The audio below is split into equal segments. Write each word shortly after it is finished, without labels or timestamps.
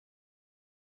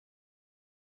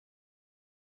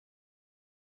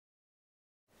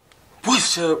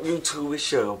What's up, YouTube?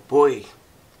 It's your boy,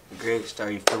 Greg Star,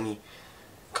 you feel me?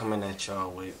 Coming at y'all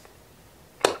with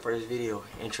my first video,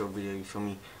 intro video, you feel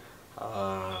me?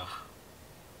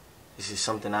 This is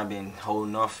something I've been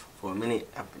holding off for a minute.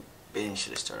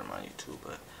 Should have started my YouTube,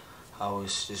 but I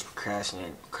was just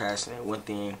procrastinating. One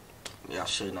thing y'all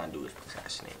should not do is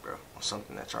procrastinate, bro. On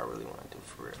something that y'all really want to do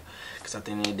for real. Because at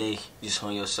the end of the day, you just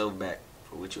hold yourself back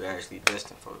for what you actually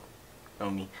destined for. You feel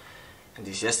me? And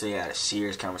just yesterday I had a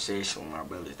serious conversation with my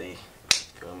brothers. They,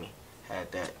 feel me, had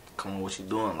that, come on, what you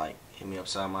doing? Like, hit me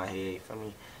upside my head, you feel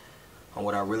me? On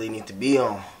what I really need to be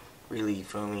on, really, you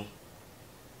feel me?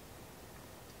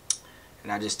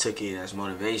 And I just took it as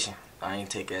motivation. I ain't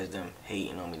take it as them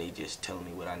hating on me. They just telling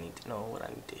me what I need to know, what I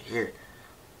need to hear.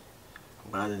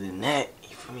 But other than that,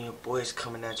 you feel me, your boy's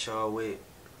coming at y'all with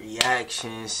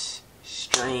reactions,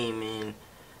 streaming.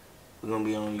 We're gonna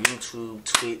be on YouTube,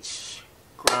 Twitch,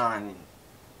 grinding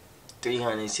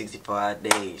 365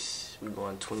 days. We're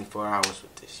going 24 hours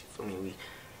with this. You feel me? We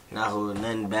not holding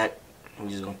nothing back. We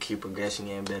just gonna keep progressing,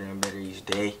 getting better and better each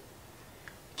day.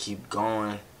 Keep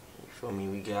going. You feel me?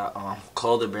 We got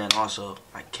clothing brand also,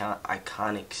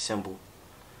 iconic symbol.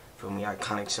 Feel me?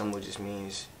 Iconic symbol just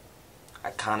means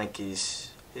iconic is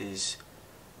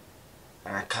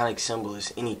an iconic symbol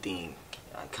is anything.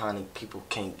 Iconic people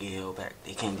can't get held back.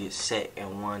 They can't get set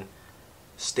in one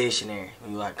stationary.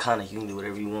 When you're iconic, you can do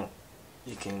whatever you want.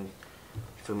 You can, you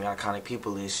feel me? Iconic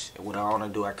people is what I want to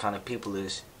do. Iconic people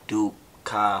is Duke,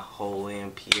 Kai, Ho,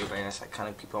 MP, everybody that's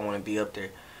iconic people. I want to be up there.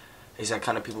 There's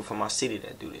iconic people from my city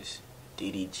that do this.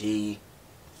 DDG,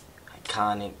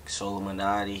 iconic.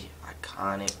 Solomonati,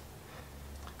 iconic.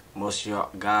 Most of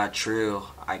y'all, God Trill,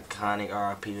 iconic.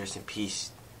 RIP, rest in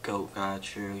peace. Goat, God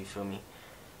Trill, you feel me?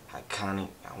 Iconic.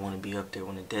 I want to be up there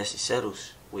when the dust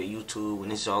settles with YouTube.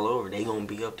 When it's all over, they gonna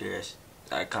be up there as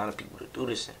the iconic people to do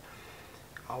this. And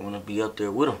I want to be up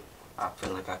there with them. I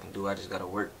feel like I can do it. I just gotta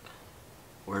work.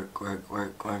 Put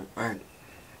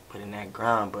in that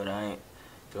grind, but I ain't.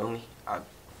 Feel me?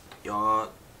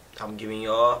 I'm giving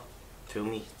y'all, feel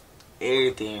me,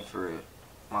 everything for real.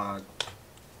 My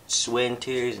sweat and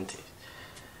tears and tears.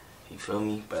 You feel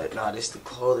me? But nah, this the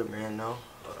clothing brand though.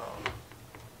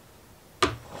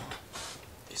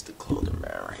 It's the clothing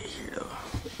brand right here though.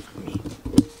 For me.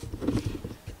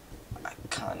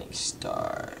 Iconic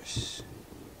stars.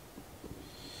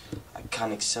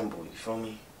 Iconic symbol, you feel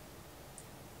me?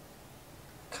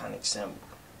 Iconic symbol.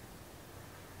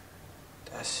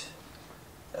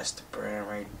 That's the brand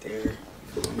right there. You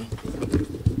feel me?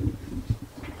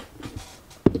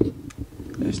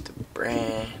 That's the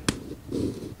brand.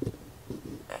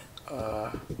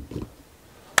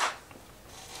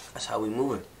 That's how we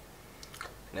moving.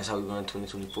 And that's how we going in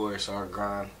 2024. It's our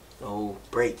grind, no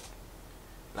break.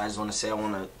 And I just want to say, I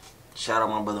want to shout out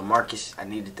my brother Marcus. I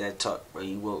needed that talk, bro.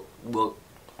 You woke.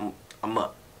 I'm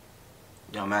up.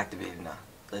 Yo, I'm activated now.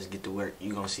 Let's get to work.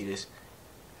 You gonna see this?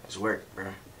 It's work, bro.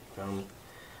 You feel me?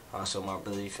 Also, my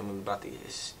brother, you feel me? About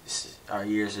our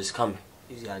years is coming.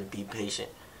 You just gotta be patient.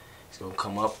 It's gonna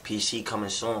come up. PC coming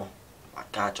soon. I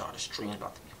got y'all. The stream's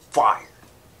about to be fire.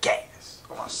 Gas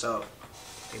on myself.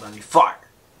 They about to be fire.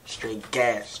 Straight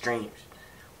gas streams.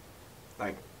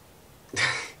 Like,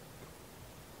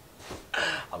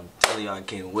 I'm telling y'all, I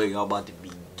can't wait. Y'all about to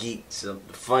be geeks. The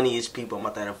funniest people. I'm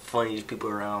about to have the funniest people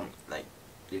around. Like,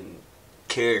 in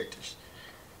characters.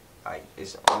 Like,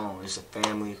 it's a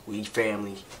family. We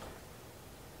family.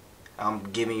 I'm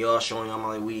giving y'all, showing y'all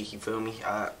my week. You feel me?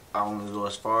 I only go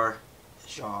as far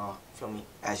as y'all. Feel me?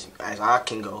 As I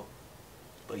can go.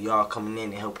 But y'all coming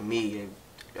in and helping me,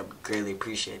 I greatly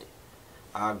appreciate it.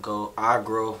 I grow,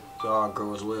 y'all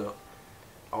grow as well.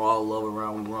 All love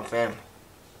around one family.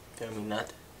 Feel me?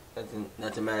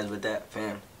 Nothing matters but that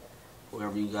family.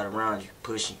 Whoever you got around you,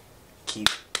 pushing, keep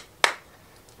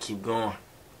going.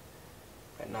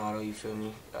 Right now, though, you feel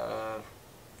me?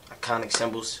 Iconic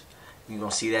symbols. You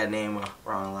gonna see that name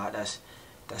around a lot. That's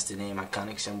the name.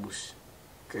 Iconic symbols.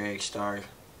 Greg Star.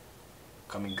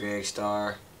 Call me Greg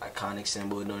Star. Iconic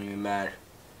symbol. It don't even matter.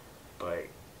 But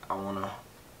I wanna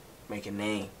make a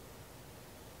name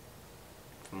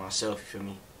for myself. You feel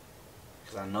me?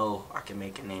 Cause I know I can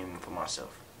make a name for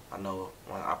myself. I know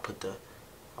when I put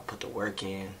the work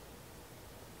in,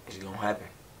 it's gonna happen.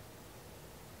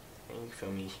 And you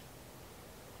feel me?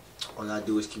 All I gotta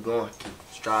do is keep going, keep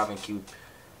striving,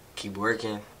 keep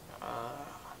working,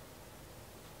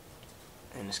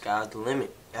 and the sky's the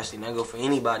limit. Actually, not go for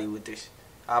anybody with this.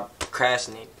 I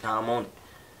procrastinate. Now I'm on it.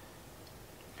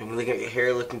 And look at your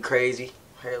hair looking crazy.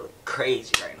 Hair look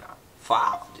crazy right now.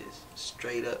 Foul, just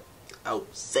straight up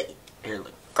outside. Hair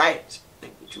look crazy.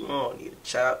 Think what you want? Need a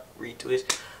chop,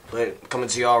 retwist. But coming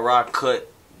to y'all raw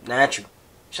cut, natural.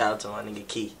 Shout out to my nigga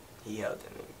Key. He helped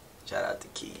that nigga. Shout out to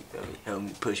Key. You feel me? Helped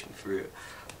me push me for real.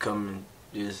 Coming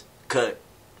just cut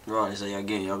raw. So y'all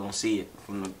get, y'all gonna see it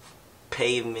from the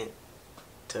pavement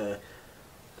to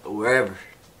wherever.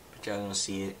 But y'all gonna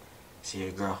see it. See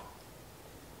it grow.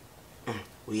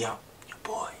 We out. Your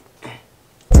boy.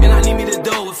 And I need me the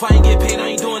dough. If I ain't get paid, I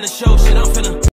ain't doing the show. Shit, I'm finna.